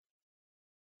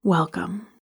Welcome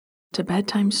to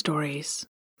Bedtime Stories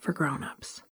for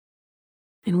Grown-ups,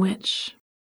 in which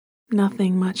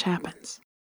nothing much happens.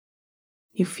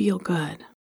 You feel good,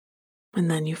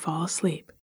 and then you fall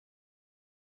asleep.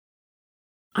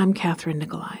 I'm Catherine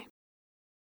Nicolai.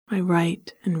 I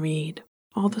write and read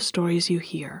all the stories you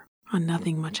hear on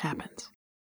Nothing Much Happens,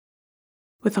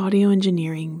 with audio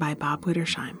engineering by Bob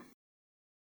Wittersheim.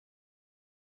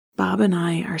 Bob and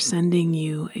I are sending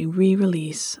you a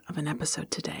re-release of an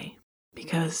episode today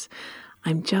because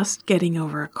I'm just getting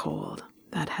over a cold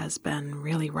that has been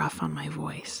really rough on my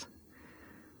voice.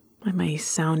 I may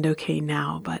sound okay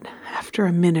now, but after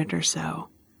a minute or so,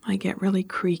 I get really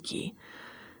creaky,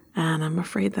 and I'm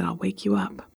afraid that I'll wake you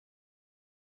up.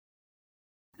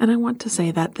 And I want to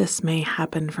say that this may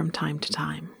happen from time to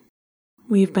time.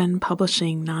 We've been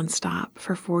publishing nonstop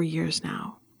for 4 years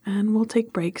now, and we'll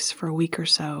take breaks for a week or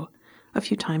so, a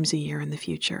few times a year in the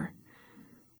future,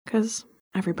 because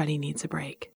everybody needs a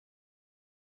break.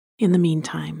 In the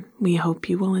meantime, we hope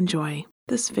you will enjoy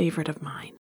this favorite of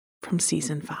mine from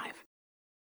Season 5.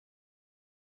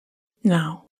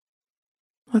 Now,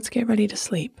 let's get ready to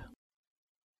sleep.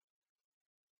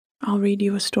 I'll read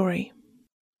you a story.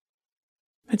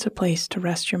 It's a place to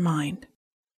rest your mind,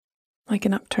 like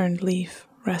an upturned leaf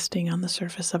resting on the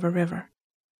surface of a river.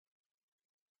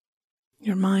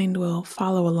 Your mind will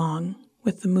follow along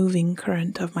with the moving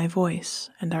current of my voice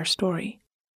and our story.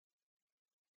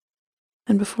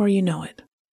 And before you know it,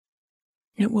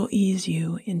 it will ease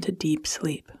you into deep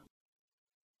sleep.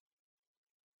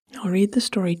 I'll read the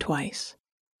story twice,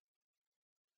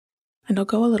 and I'll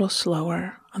go a little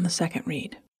slower on the second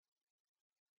read.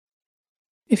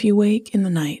 If you wake in the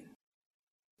night,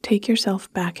 take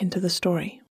yourself back into the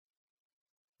story,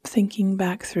 thinking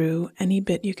back through any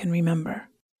bit you can remember.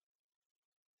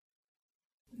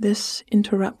 This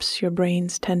interrupts your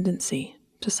brain's tendency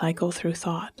to cycle through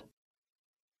thought,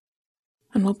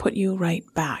 and will put you right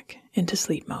back into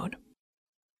sleep mode.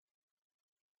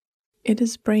 It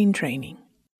is brain training,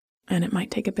 and it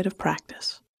might take a bit of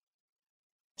practice,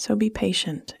 so be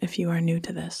patient if you are new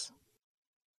to this.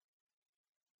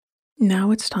 Now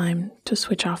it's time to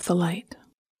switch off the light.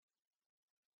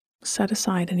 Set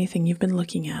aside anything you've been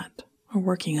looking at or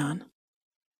working on.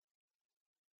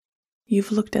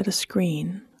 You've looked at a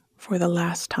screen for the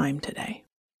last time today.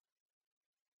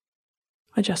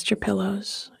 Adjust your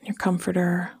pillows and your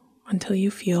comforter until you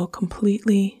feel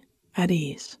completely at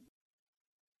ease.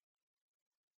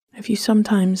 If you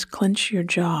sometimes clench your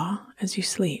jaw as you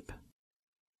sleep,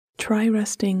 try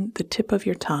resting the tip of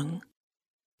your tongue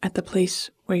at the place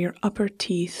where your upper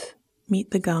teeth meet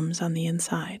the gums on the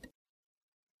inside.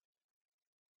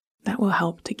 That will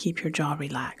help to keep your jaw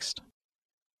relaxed.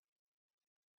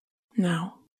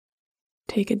 Now,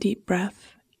 take a deep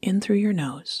breath in through your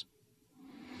nose.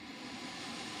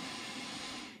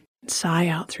 Sigh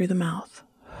out through the mouth.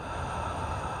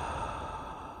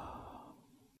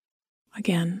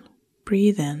 Again,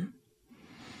 breathe in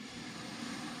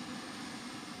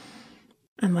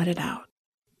and let it out.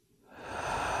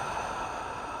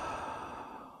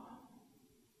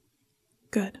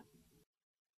 Good.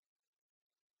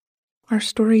 Our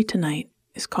story tonight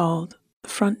is called The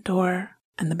Front Door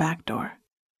and the Back Door.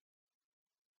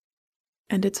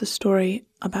 And it's a story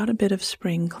about a bit of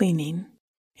spring cleaning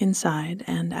inside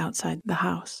and outside the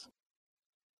house.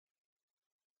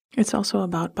 It's also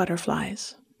about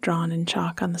butterflies drawn in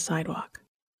chalk on the sidewalk.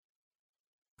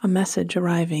 A message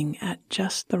arriving at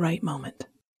just the right moment.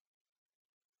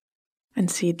 And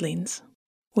seedlings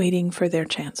waiting for their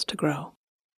chance to grow.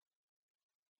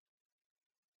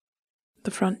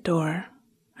 The front door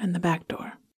and the back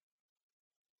door.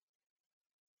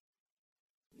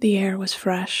 The air was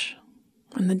fresh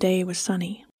and the day was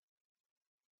sunny.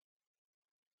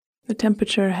 The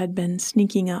temperature had been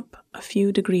sneaking up a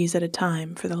few degrees at a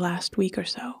time for the last week or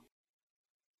so.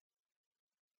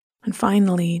 And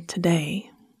finally,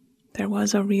 today, there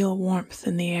was a real warmth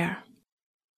in the air.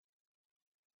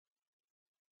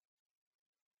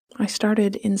 I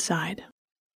started inside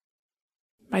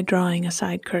by drawing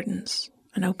aside curtains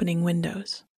and opening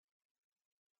windows.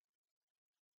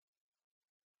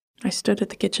 I stood at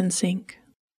the kitchen sink,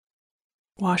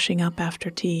 washing up after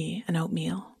tea and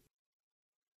oatmeal,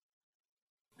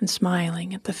 and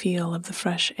smiling at the feel of the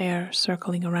fresh air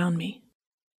circling around me.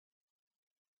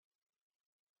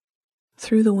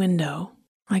 Through the window,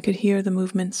 I could hear the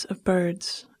movements of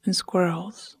birds and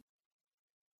squirrels,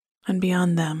 and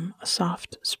beyond them a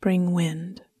soft spring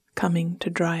wind coming to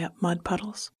dry up mud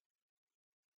puddles.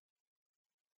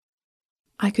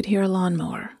 I could hear a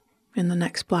lawnmower in the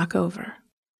next block over,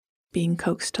 being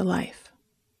coaxed to life,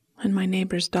 and my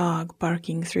neighbor's dog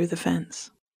barking through the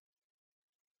fence.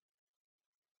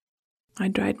 I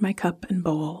dried my cup and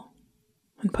bowl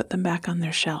and put them back on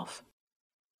their shelf.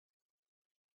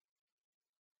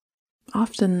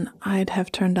 Often I'd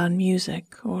have turned on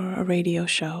music or a radio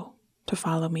show to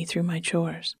follow me through my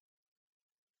chores.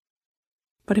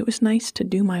 But it was nice to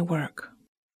do my work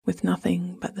with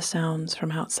nothing but the sounds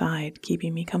from outside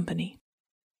keeping me company.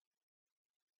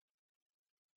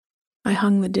 I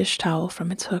hung the dish towel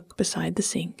from its hook beside the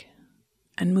sink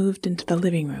and moved into the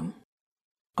living room,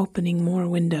 opening more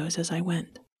windows as I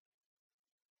went.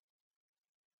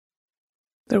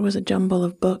 There was a jumble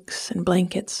of books and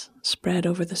blankets spread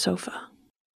over the sofa.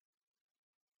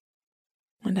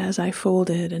 And as I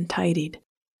folded and tidied,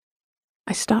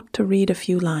 I stopped to read a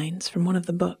few lines from one of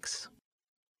the books.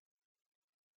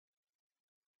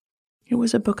 It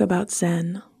was a book about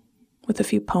Zen, with a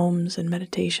few poems and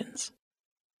meditations.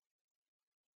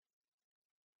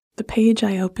 The page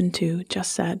I opened to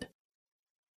just said,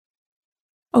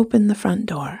 "Open the front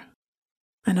door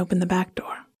and open the back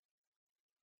door.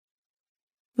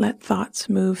 Let thoughts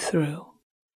move through.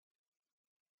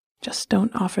 Just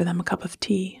don't offer them a cup of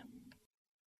tea."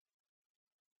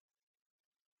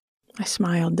 I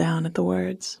smiled down at the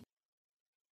words.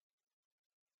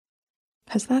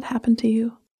 Has that happened to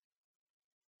you?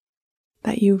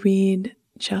 That you read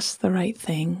just the right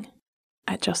thing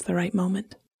at just the right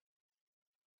moment?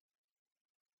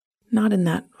 Not in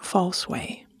that false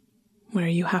way, where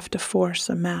you have to force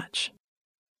a match,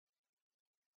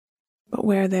 but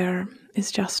where there is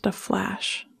just a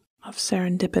flash of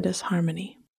serendipitous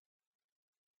harmony.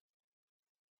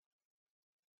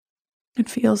 It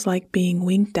feels like being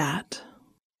winked at,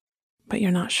 but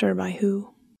you're not sure by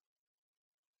who.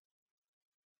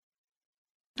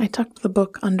 I tucked the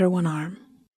book under one arm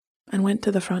and went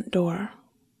to the front door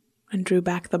and drew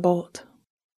back the bolt.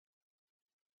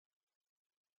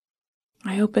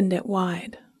 I opened it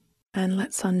wide and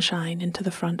let sunshine into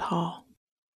the front hall.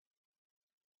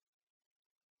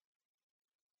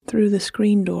 Through the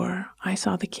screen door, I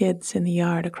saw the kids in the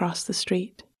yard across the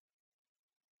street.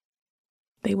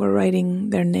 They were writing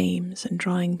their names and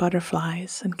drawing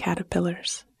butterflies and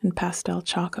caterpillars in pastel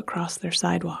chalk across their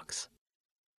sidewalks.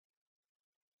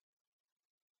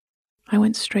 I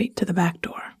went straight to the back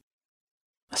door,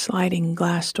 a sliding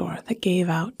glass door that gave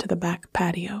out to the back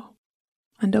patio,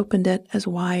 and opened it as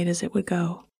wide as it would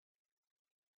go.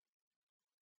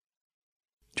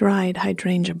 Dried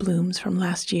hydrangea blooms from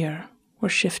last year were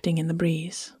shifting in the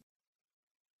breeze.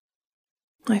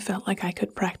 I felt like I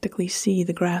could practically see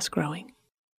the grass growing.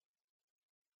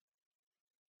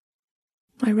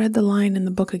 I read the line in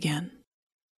the book again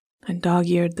and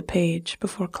dog-eared the page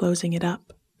before closing it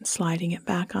up and sliding it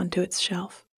back onto its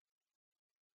shelf.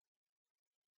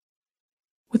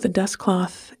 With the dust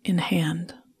cloth in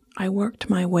hand, I worked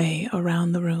my way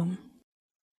around the room,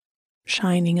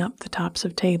 shining up the tops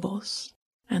of tables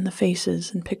and the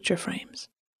faces and picture frames.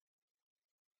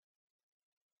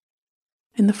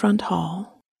 In the front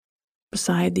hall,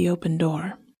 beside the open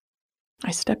door,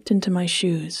 I stepped into my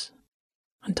shoes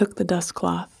and took the dust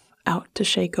cloth out to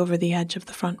shake over the edge of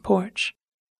the front porch.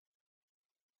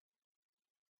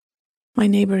 My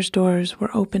neighbors' doors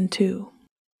were open too,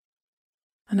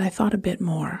 and I thought a bit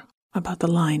more about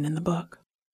the line in the book.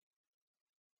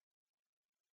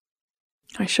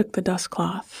 I shook the dust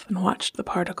cloth and watched the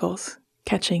particles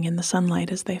catching in the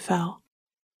sunlight as they fell.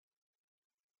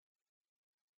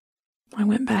 I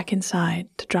went back inside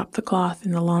to drop the cloth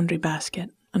in the laundry basket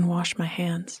and wash my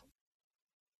hands.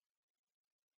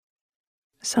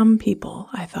 Some people,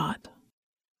 I thought,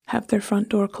 have their front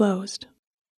door closed.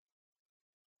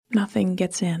 Nothing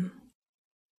gets in.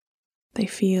 They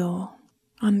feel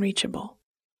unreachable.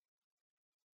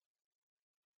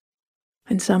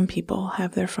 And some people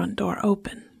have their front door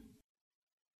open,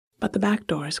 but the back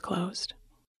door is closed.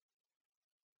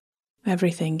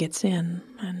 Everything gets in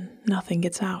and nothing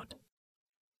gets out.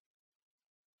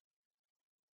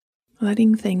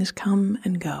 Letting things come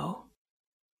and go.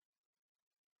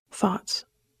 Thoughts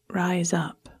rise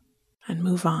up and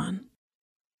move on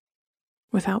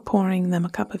without pouring them a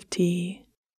cup of tea,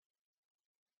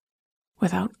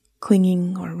 without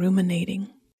clinging or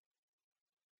ruminating.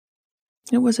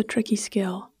 It was a tricky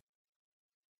skill,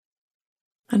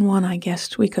 and one I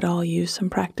guessed we could all use some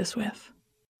practice with.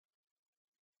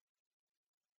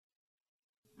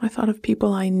 I thought of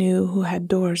people I knew who had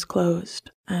doors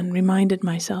closed and reminded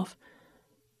myself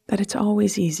that it's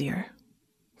always easier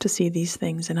to see these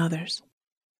things in others,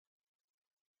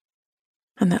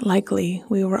 and that likely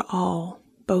we were all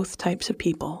both types of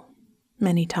people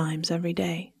many times every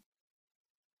day.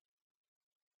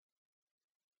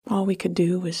 All we could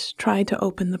do was try to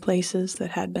open the places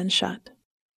that had been shut,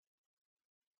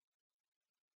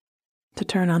 to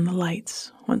turn on the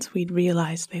lights once we'd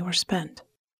realized they were spent.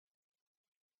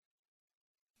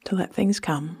 To let things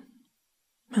come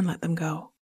and let them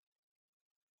go.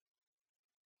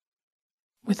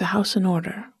 With the house in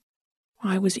order,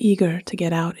 I was eager to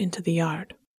get out into the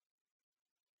yard.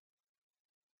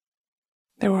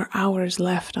 There were hours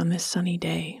left on this sunny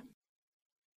day,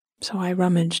 so I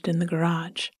rummaged in the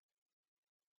garage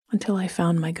until I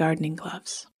found my gardening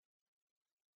gloves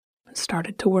and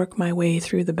started to work my way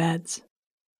through the beds.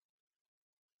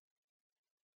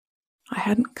 I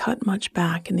hadn't cut much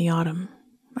back in the autumn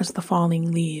as the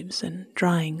falling leaves and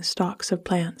drying stalks of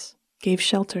plants gave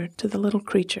shelter to the little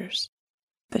creatures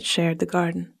that shared the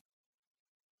garden.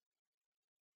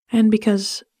 And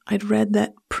because I'd read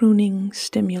that pruning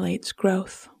stimulates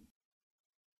growth.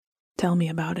 Tell me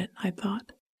about it, I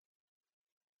thought.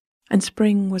 And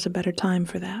spring was a better time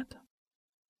for that.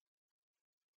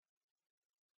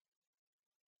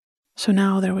 So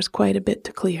now there was quite a bit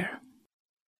to clear.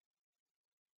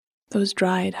 Those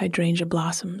dried hydrangea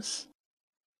blossoms,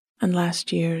 and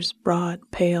last year's broad,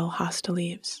 pale hosta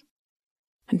leaves,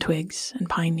 and twigs and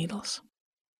pine needles.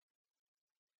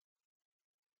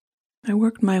 I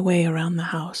worked my way around the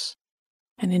house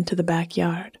and into the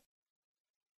backyard,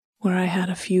 where I had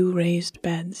a few raised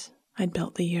beds I'd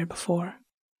built the year before.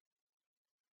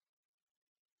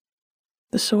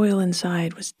 The soil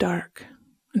inside was dark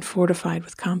and fortified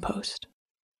with compost.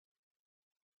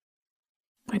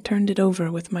 I turned it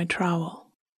over with my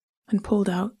trowel and pulled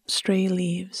out stray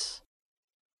leaves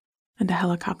and a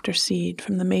helicopter seed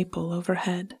from the maple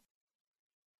overhead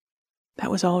that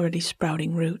was already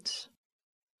sprouting roots.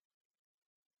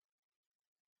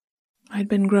 I'd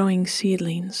been growing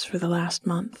seedlings for the last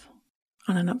month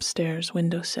on an upstairs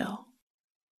windowsill.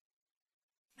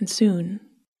 And soon,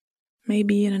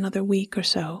 maybe in another week or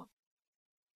so,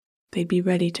 they'd be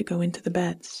ready to go into the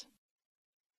beds.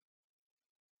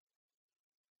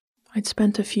 I'd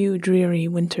spent a few dreary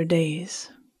winter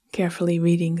days carefully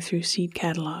reading through seed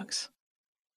catalogs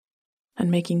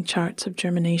and making charts of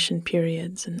germination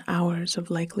periods and hours of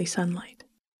likely sunlight.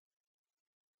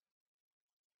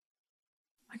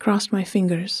 I crossed my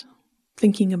fingers,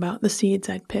 thinking about the seeds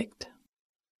I'd picked.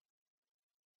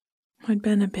 I'd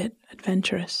been a bit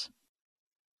adventurous,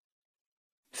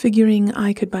 figuring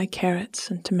I could buy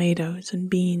carrots and tomatoes and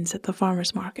beans at the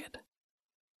farmer's market.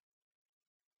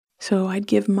 So I'd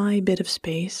give my bit of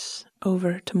space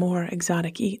over to more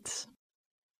exotic eats.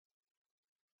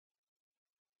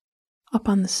 Up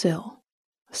on the sill,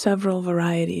 several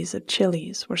varieties of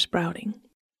chilies were sprouting.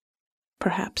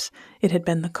 Perhaps it had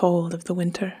been the cold of the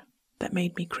winter that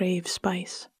made me crave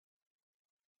spice.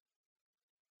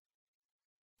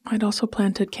 I'd also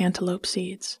planted cantaloupe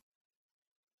seeds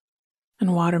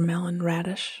and watermelon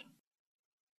radish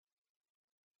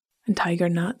and tiger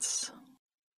nuts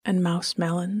and mouse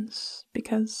melons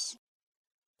because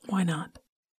why not?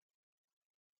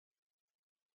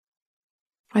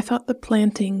 I thought the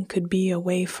planting could be a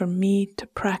way for me to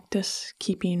practice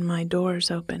keeping my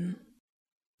doors open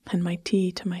and my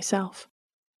tea to myself.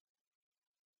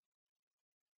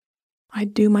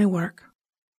 I'd do my work,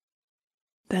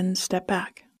 then step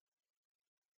back,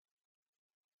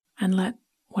 and let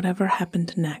whatever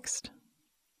happened next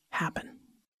happen.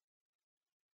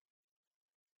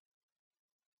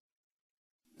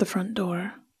 The front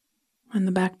door and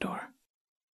the back door.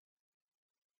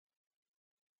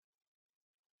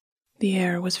 The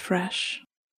air was fresh,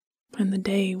 and the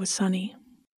day was sunny.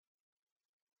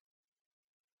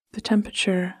 The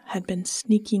temperature had been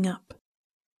sneaking up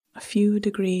a few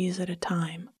degrees at a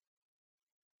time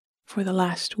for the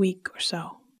last week or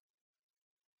so.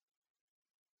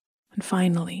 And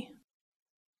finally,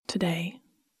 today,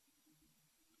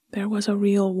 there was a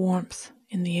real warmth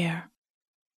in the air.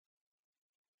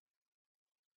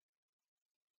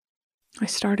 I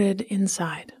started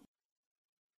inside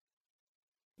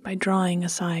by drawing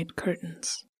aside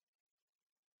curtains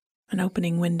and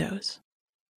opening windows.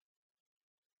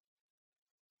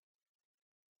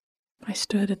 I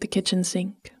stood at the kitchen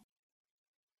sink,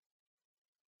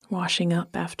 washing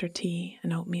up after tea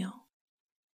and oatmeal,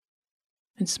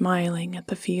 and smiling at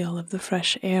the feel of the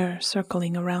fresh air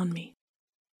circling around me.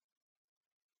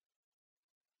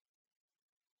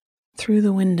 Through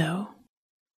the window,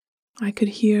 I could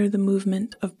hear the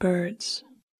movement of birds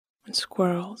and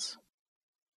squirrels,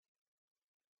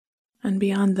 and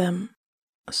beyond them,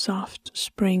 a soft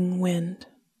spring wind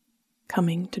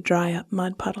coming to dry up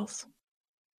mud puddles.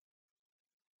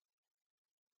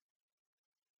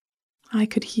 I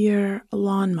could hear a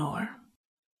lawnmower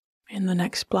in the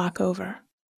next block over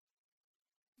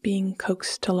being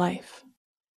coaxed to life,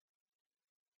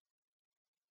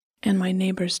 and my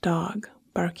neighbor's dog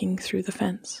barking through the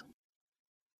fence.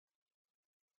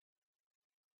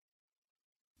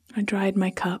 I dried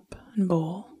my cup and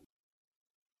bowl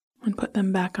and put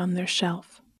them back on their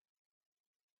shelf.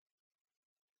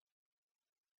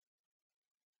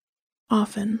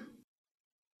 Often,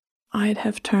 I'd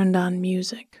have turned on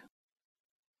music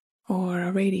or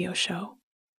a radio show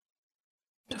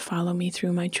to follow me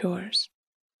through my chores.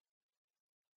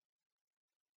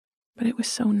 But it was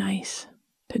so nice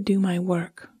to do my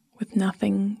work with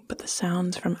nothing but the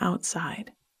sounds from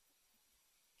outside,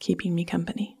 keeping me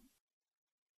company.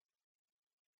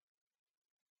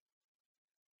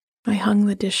 I hung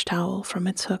the dish towel from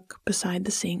its hook beside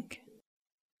the sink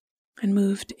and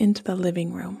moved into the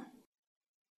living room,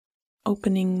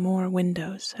 opening more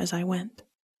windows as I went.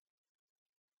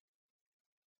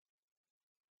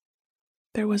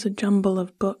 There was a jumble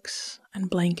of books and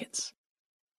blankets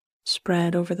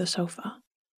spread over the sofa.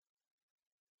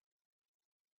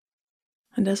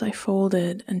 And as I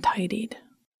folded and tidied,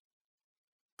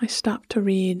 I stopped to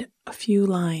read a few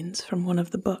lines from one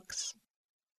of the books.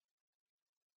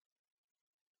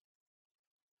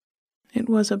 It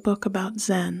was a book about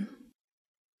Zen,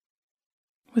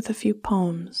 with a few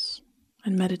poems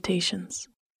and meditations.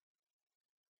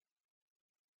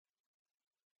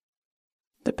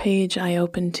 The page I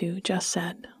opened to just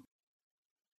said,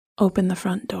 "Open the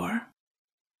front door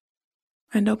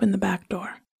and open the back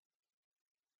door.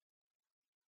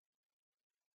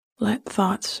 Let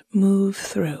thoughts move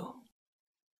through.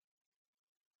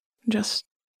 Just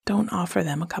don't offer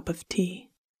them a cup of tea."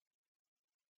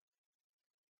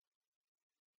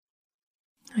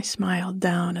 I smiled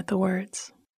down at the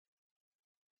words.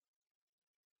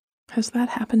 Has that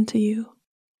happened to you?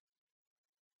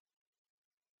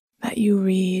 That you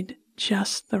read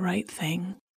just the right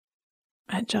thing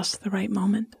at just the right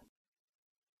moment?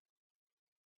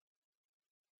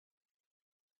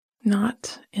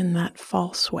 Not in that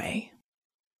false way,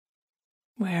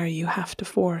 where you have to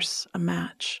force a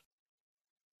match,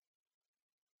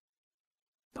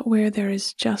 but where there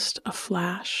is just a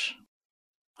flash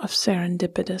of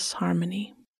serendipitous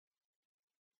harmony.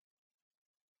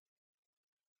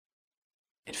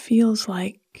 It feels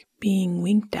like being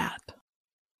winked at,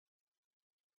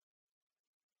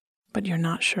 but you're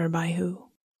not sure by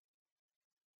who.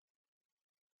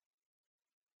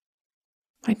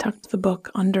 I tucked the book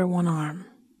under one arm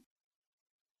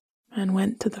and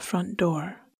went to the front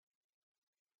door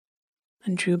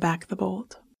and drew back the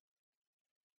bolt.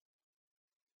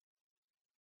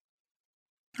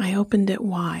 I opened it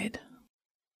wide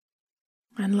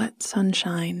and let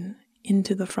sunshine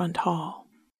into the front hall.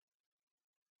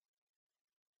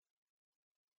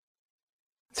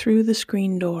 Through the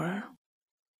screen door,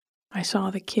 I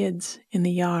saw the kids in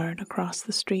the yard across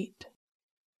the street.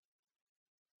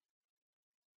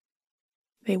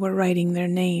 They were writing their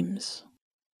names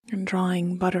and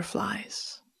drawing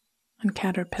butterflies and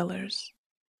caterpillars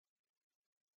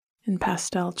in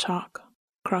pastel chalk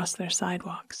across their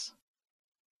sidewalks.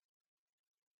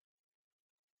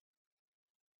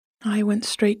 I went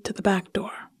straight to the back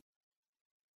door,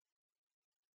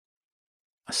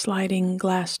 a sliding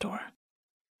glass door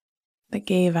that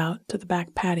gave out to the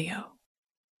back patio,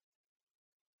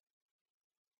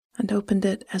 and opened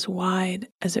it as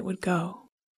wide as it would go.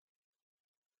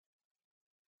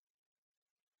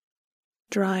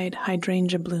 Dried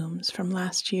hydrangea blooms from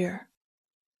last year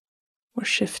were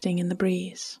shifting in the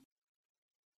breeze.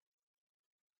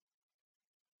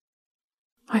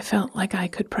 I felt like I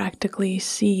could practically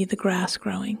see the grass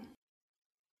growing.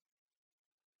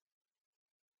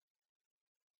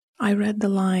 I read the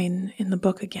line in the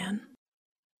book again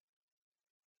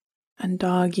and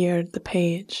dog-eared the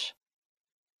page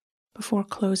before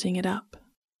closing it up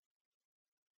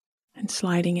and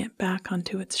sliding it back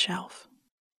onto its shelf.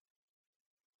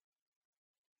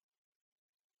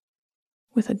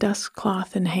 With a dust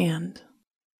cloth in hand,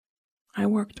 I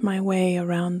worked my way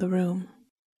around the room,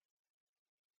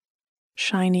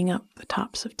 shining up the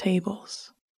tops of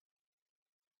tables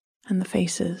and the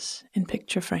faces in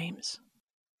picture frames.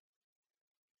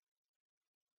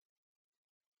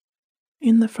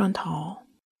 In the front hall,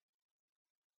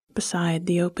 beside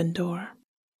the open door,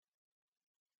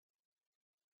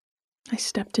 I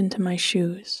stepped into my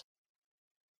shoes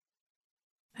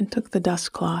and took the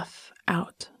dust cloth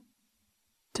out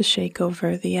to shake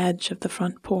over the edge of the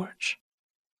front porch.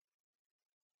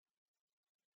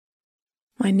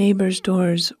 My neighbors'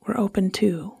 doors were open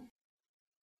too,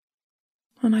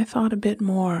 and I thought a bit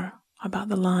more about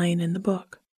the line in the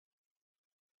book.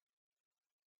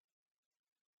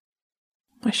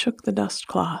 I shook the dust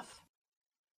cloth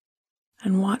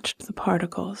and watched the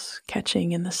particles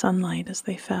catching in the sunlight as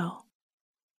they fell.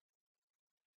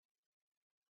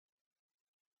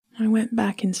 I went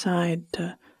back inside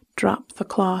to drop the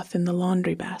cloth in the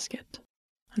laundry basket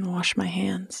and wash my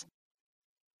hands.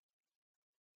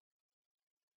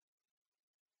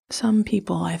 Some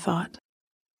people, I thought,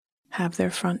 have their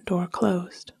front door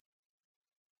closed.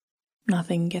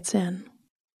 Nothing gets in.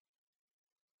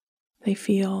 They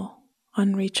feel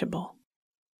unreachable.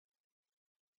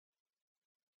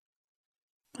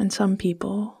 And some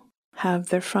people have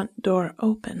their front door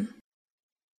open,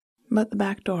 but the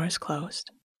back door is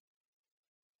closed.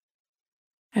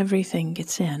 Everything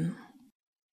gets in,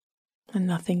 and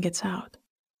nothing gets out.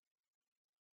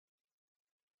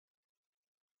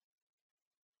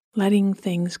 Letting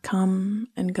things come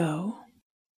and go.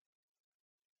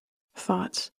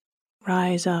 Thoughts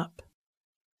rise up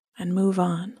and move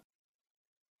on.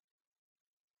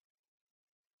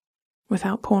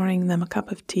 Without pouring them a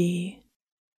cup of tea.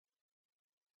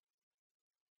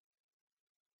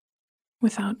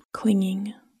 Without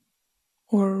clinging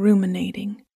or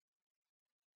ruminating.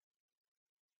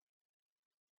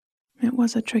 It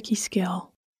was a tricky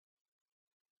skill,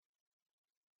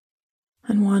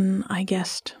 and one I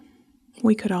guessed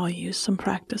we could all use some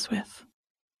practice with.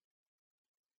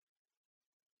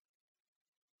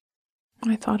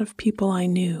 I thought of people I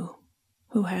knew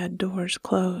who had doors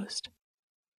closed,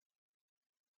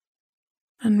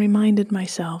 and reminded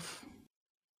myself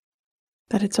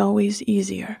that it's always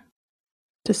easier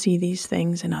to see these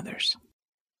things in others,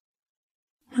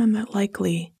 and that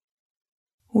likely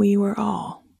we were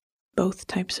all both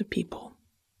types of people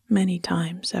many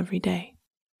times every day.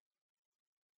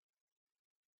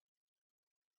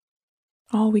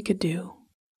 All we could do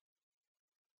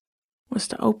was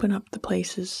to open up the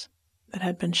places that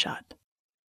had been shut,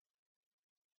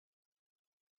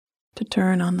 to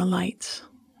turn on the lights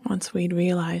once we'd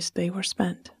realized they were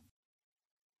spent,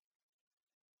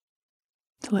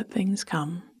 to let things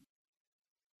come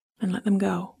and let them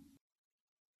go.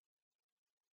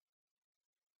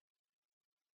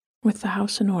 With the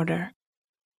house in order,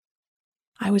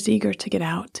 I was eager to get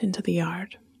out into the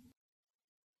yard.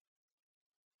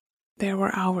 There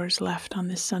were hours left on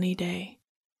this sunny day,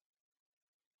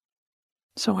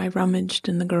 so I rummaged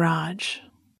in the garage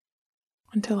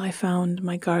until I found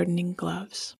my gardening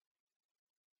gloves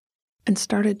and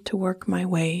started to work my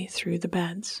way through the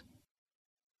beds.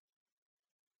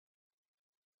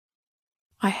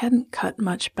 I hadn't cut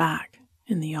much back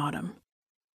in the autumn,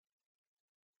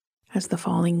 as the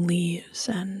falling leaves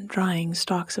and drying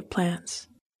stalks of plants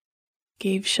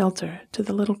gave shelter to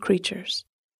the little creatures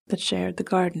that shared the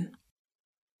garden.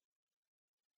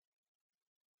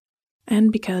 And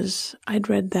because I'd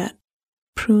read that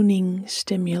pruning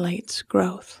stimulates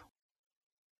growth.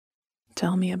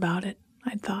 Tell me about it,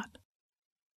 I'd thought.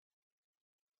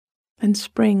 And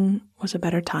spring was a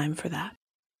better time for that.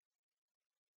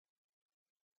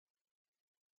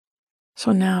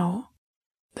 So now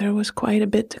there was quite a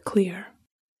bit to clear.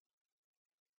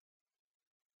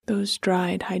 Those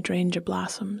dried hydrangea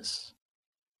blossoms,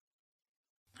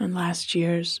 and last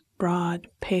year's broad,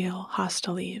 pale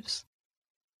hosta leaves,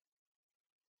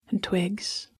 and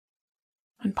twigs,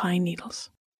 and pine needles.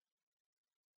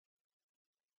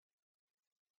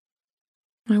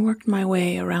 I worked my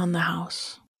way around the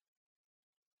house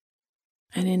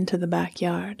and into the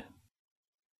backyard,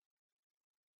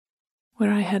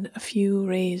 where I had a few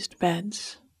raised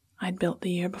beds I'd built the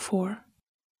year before.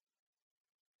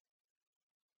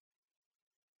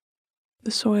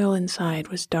 The soil inside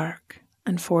was dark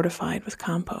and fortified with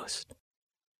compost.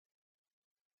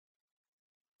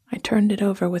 I turned it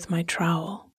over with my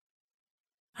trowel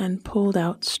and pulled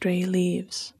out stray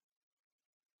leaves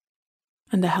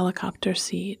and a helicopter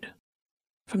seed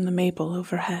from the maple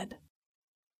overhead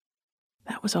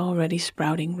that was already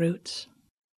sprouting roots.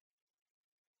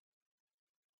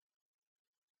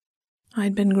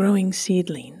 I'd been growing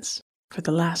seedlings for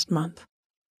the last month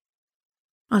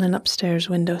on an upstairs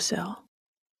windowsill.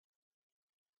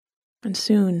 And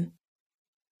soon,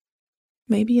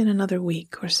 maybe in another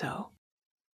week or so,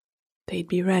 they'd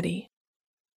be ready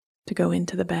to go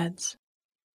into the beds.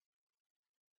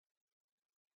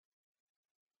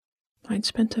 I'd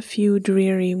spent a few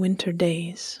dreary winter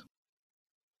days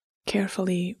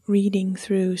carefully reading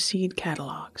through seed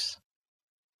catalogs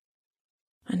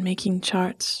and making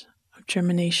charts of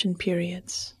germination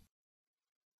periods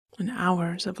and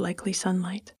hours of likely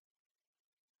sunlight.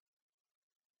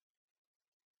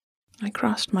 I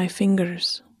crossed my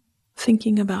fingers,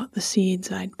 thinking about the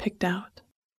seeds I'd picked out.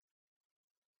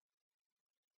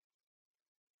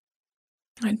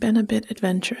 I'd been a bit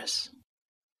adventurous,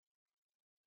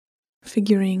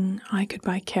 figuring I could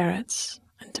buy carrots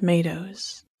and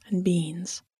tomatoes and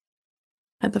beans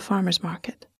at the farmer's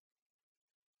market.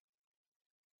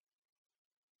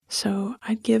 So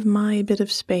I'd give my bit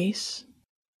of space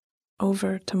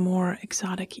over to more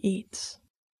exotic eats.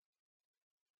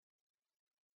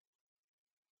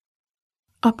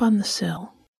 Up on the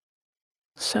sill,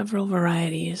 several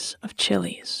varieties of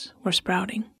chilies were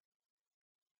sprouting.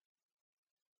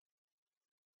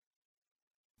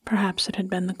 Perhaps it had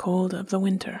been the cold of the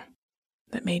winter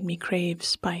that made me crave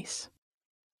spice.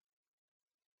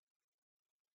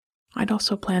 I'd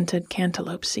also planted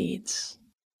cantaloupe seeds,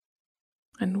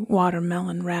 and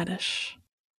watermelon radish,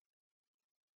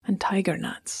 and tiger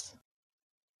nuts,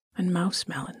 and mouse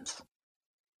melons,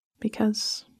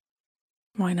 because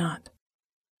why not?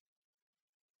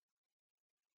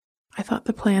 I thought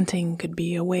the planting could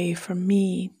be a way for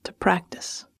me to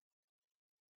practice,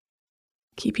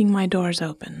 keeping my doors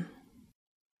open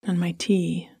and my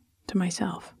tea to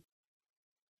myself.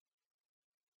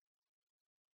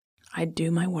 I'd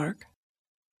do my work,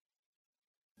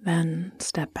 then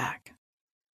step back,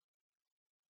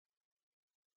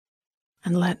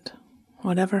 and let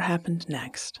whatever happened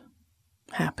next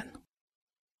happen.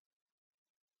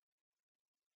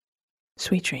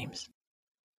 Sweet dreams.